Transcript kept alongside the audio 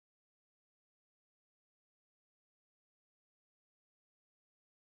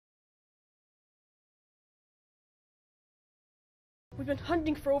We've been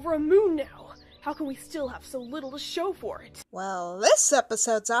hunting for over a moon now. How can we still have so little to show for it? Well, this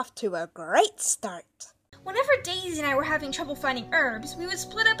episode's off to a great start. Whenever Daisy and I were having trouble finding herbs, we would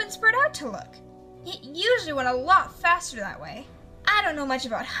split up and spread out to look. It usually went a lot faster that way. I don't know much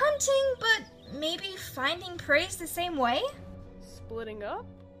about hunting, but maybe finding prey's the same way? Splitting up?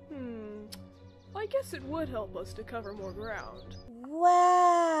 I guess it would help us to cover more ground.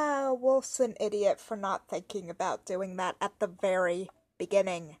 Wow, Wolf's an idiot for not thinking about doing that at the very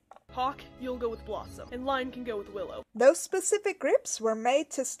beginning. Hawk, you'll go with Blossom, and Lion can go with Willow. Those specific groups were made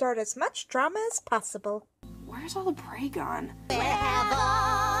to start as much drama as possible. Where's all the prey gone? Where have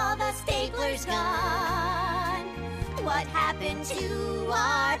all the staplers gone? What happened to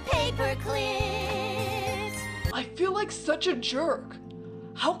our paper clips? I feel like such a jerk.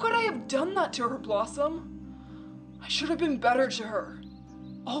 How could I have done that to her, Blossom? I should have been better to her.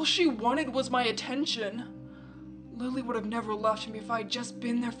 All she wanted was my attention. Lily would have never left me if I had just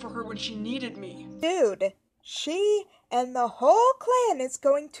been there for her when she needed me. Dude, she and the whole clan is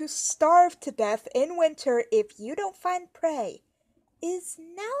going to starve to death in winter if you don't find prey. Is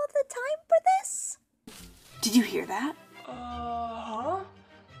now the time for this? Did you hear that? Huh?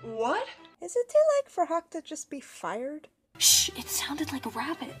 What? Is it too late for Hawk to just be fired? Shh, it sounded like a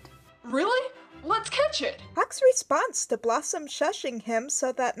rabbit. Really? Let's catch it! Hawk's response to Blossom shushing him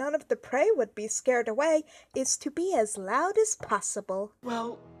so that none of the prey would be scared away is to be as loud as possible.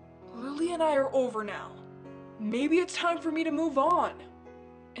 Well, Lily and I are over now. Maybe it's time for me to move on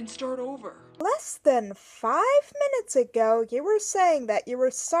and start over. Less than 5 minutes ago, you were saying that you were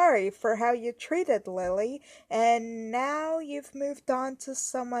sorry for how you treated Lily, and now you've moved on to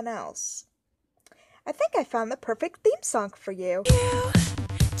someone else. I think I found the perfect theme song for you. You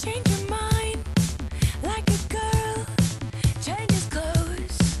change your mind like a girl changes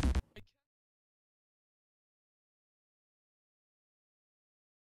clothes.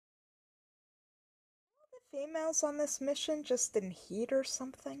 The females on this mission just in heat or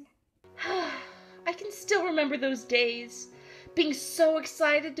something? I can still remember those days. Being so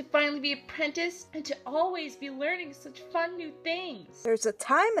excited to finally be apprenticed and to always be learning such fun new things. There's a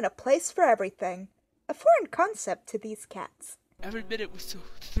time and a place for everything. A foreign concept to these cats. Every minute was so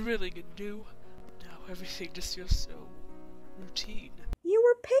thrilling and new. Now everything just feels so routine. You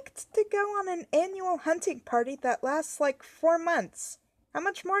were picked to go on an annual hunting party that lasts like 4 months. How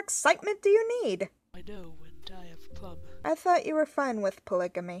much more excitement do you need? I know, and I have Plum. I thought you were fine with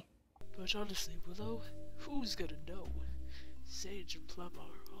polygamy. But honestly, Willow, who's gonna know? Sage and Plum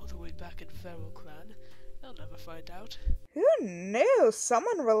are all the way back in Feral Clan. They'll never find out. Who knew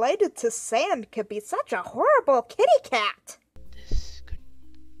someone related to Sand could be such a horrible kitty cat? This could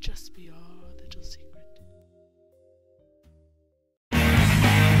just be our little secret.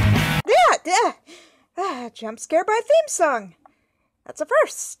 Jump scare by theme song. That's a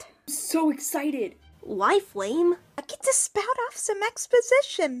first. So excited. Why, Flame? I get to spout off some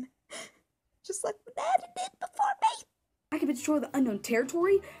exposition. Just like my dad did before me. I can destroy the unknown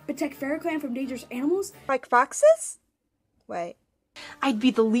territory, protect Feral Clan from dangerous animals. Like foxes? Wait. I'd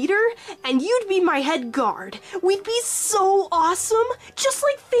be the leader, and you'd be my head guard. We'd be so awesome, just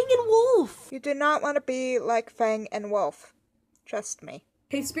like Fang and Wolf. You do not want to be like Fang and Wolf. Trust me.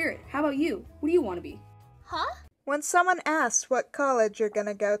 Hey, Spirit, how about you? What do you want to be? Huh? When someone asks what college you're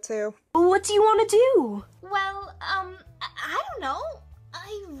gonna go to. What do you want to do? Well, I don't know.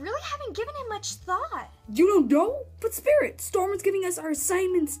 I really haven't given it much thought. You don't know? But Spirit, Storm is giving us our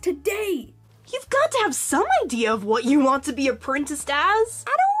assignments today. You've got to have some idea of what you want to be apprenticed as.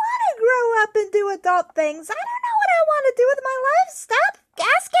 I don't want to grow up and do adult things. I don't know what I want to do with my life. Stop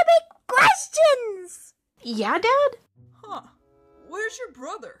asking me questions. Yeah, Dad? Huh. Where's your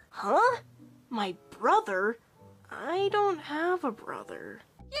brother? Huh? My brother? I don't have a brother.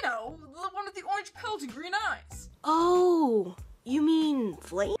 You know, the one with the orange pelt and green eyes. Oh, you mean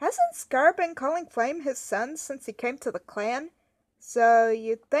Flame? Hasn't Scar been calling Flame his son since he came to the clan? So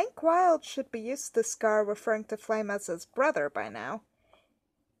you'd think Wild should be used to Scar referring to Flame as his brother by now.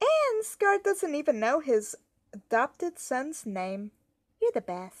 And Scar doesn't even know his adopted son's name. You're the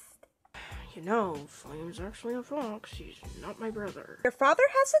best. You know, Flame's actually a fox. He's not my brother. Your father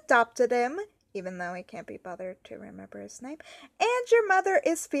has adopted him, even though he can't be bothered to remember his name. And your mother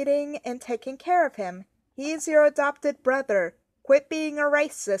is feeding and taking care of him. He's your adopted brother. Quit being a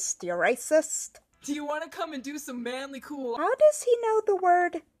racist, you racist. Do you want to come and do some manly cool? How does he know the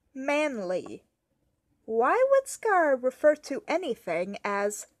word manly? Why would Scar refer to anything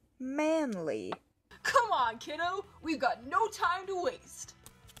as manly? Come on, kiddo. We've got no time to waste.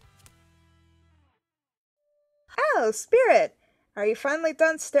 Oh, Spirit. Are you finally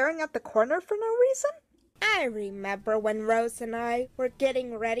done staring at the corner for no reason? I remember when Rose and I were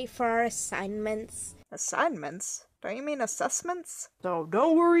getting ready for our assignments. Assignments? Don't you mean assessments? So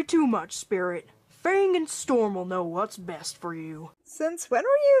don't worry too much, Spirit. Fang and Storm will know what's best for you. Since when were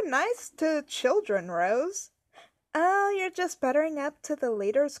you nice to children, Rose? Oh, you're just buttering up to the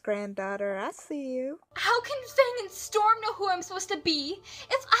leader's granddaughter. I see you. How can Fang and Storm know who I'm supposed to be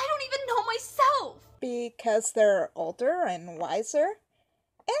if I don't even know myself? Because they're older and wiser.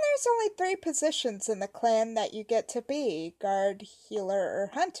 And there's only 3 positions in the clan that you get to be: guard, healer, or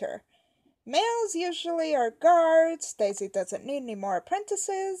hunter. Males usually are guards. Daisy doesn't need any more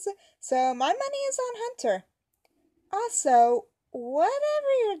apprentices, so my money is on hunter. Also,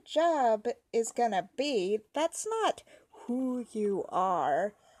 whatever your job is gonna be, that's not who you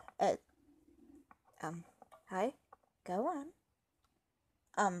are. Hi? Go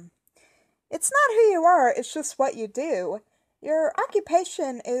on. It's not who you are, it's just what you do. Your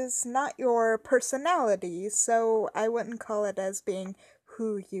occupation is not your personality, so I wouldn't call it as being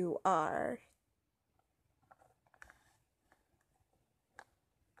who you are.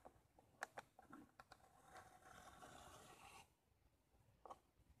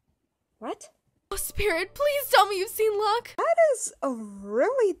 What? Oh, Spirit, please tell me you've seen Luck. That is a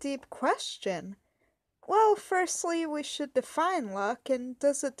really deep question. Well, firstly, we should define luck, and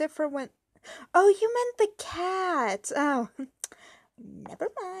does it differ when... Oh, you meant the cat. Oh,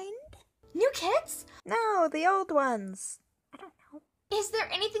 never mind. New kids? No, the old ones. I don't know. Is there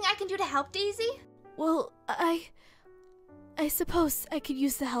anything I can do to help, Daisy? Well, I suppose I could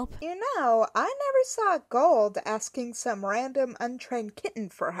use the help. You know, I never saw Gold asking some random untrained kitten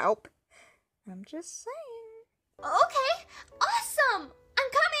for help. I'm just saying. Okay, awesome! I'm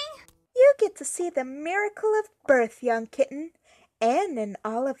coming! You get to see the miracle of birth, young kitten. And in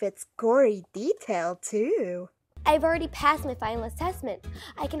all of its gory detail, too. I've already passed my final assessment.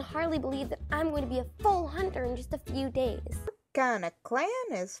 I can hardly believe that I'm going to be a full hunter in just a few days. What kind of clan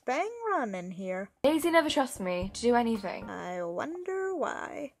is Fang running here? Daisy never trusts me to do anything. I wonder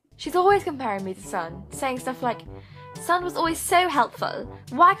why. She's always comparing me to Sun, saying stuff like, Sun was always so helpful,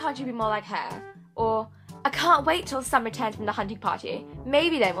 why can't you be more like her? Or, I can't wait till Sun returns from the hunting party.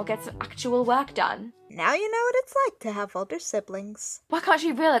 Maybe then we'll get some actual work done. Now you know what it's like to have older siblings. Why can't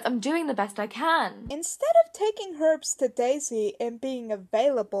she realize I'm doing the best I can? Instead of taking herbs to Daisy and being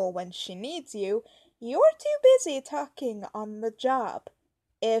available when she needs you, you're too busy talking on the job.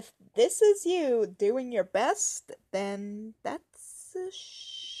 If this is you doing your best, then that's a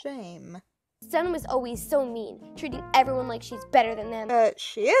shame. Sun was always so mean, treating everyone like she's better than them.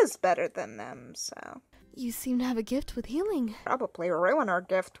 She is better than them, so... You seem to have a gift with healing. Probably ruin our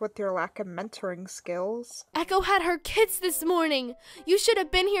gift with your lack of mentoring skills. Echo had her kids this morning. You should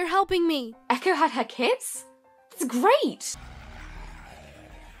have been here helping me. Echo had her kids? That's great!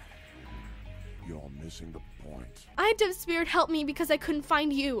 You're missing the point. I had to have Spirit help me because I couldn't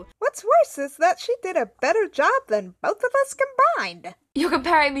find you. What's worse is that she did a better job than both of us combined. You're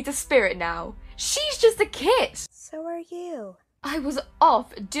comparing me to Spirit now. She's just a kid. So are you. I was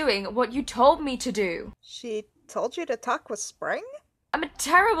off doing what you told me to do. She told you to talk with Spring? I'm a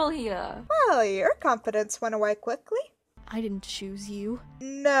terrible healer. Well, your confidence went away quickly. I didn't choose you.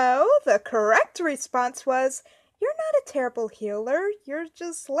 No, the correct response was, you're not a terrible healer, you're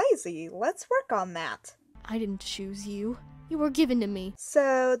just lazy. Let's work on that. I didn't choose you. You were given to me.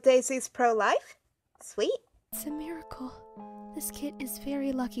 So, Daisy's pro-life? Sweet. It's a miracle. This kid is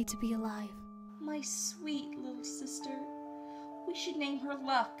very lucky to be alive. My sweet little sister. We should name her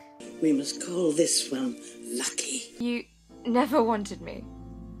Luck. We must call this one Lucky. You never wanted me.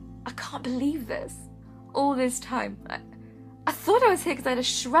 I can't believe this. All this time. I thought I was here because I had a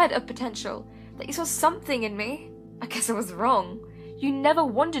shred of potential. That you saw something in me. I guess I was wrong. You never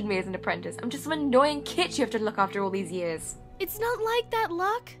wanted me as an apprentice. I'm just some annoying kid you have to look after all these years. It's not like that,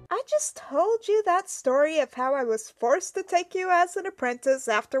 Luck. I just told you that story of how I was forced to take you as an apprentice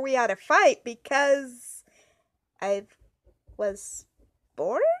after we had a fight because I was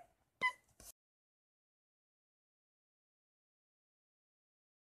bored?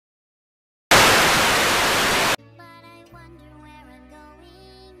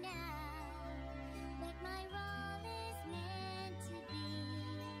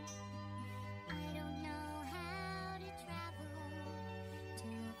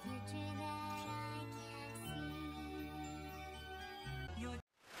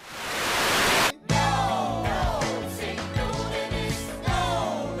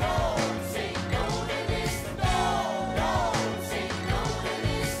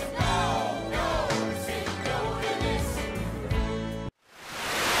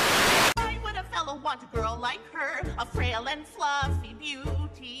 Want a girl like her, a frail and fluffy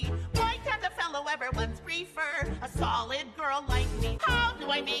beauty. Why can't a fellow ever once brief solid girl like me. How do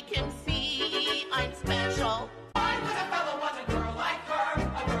I make him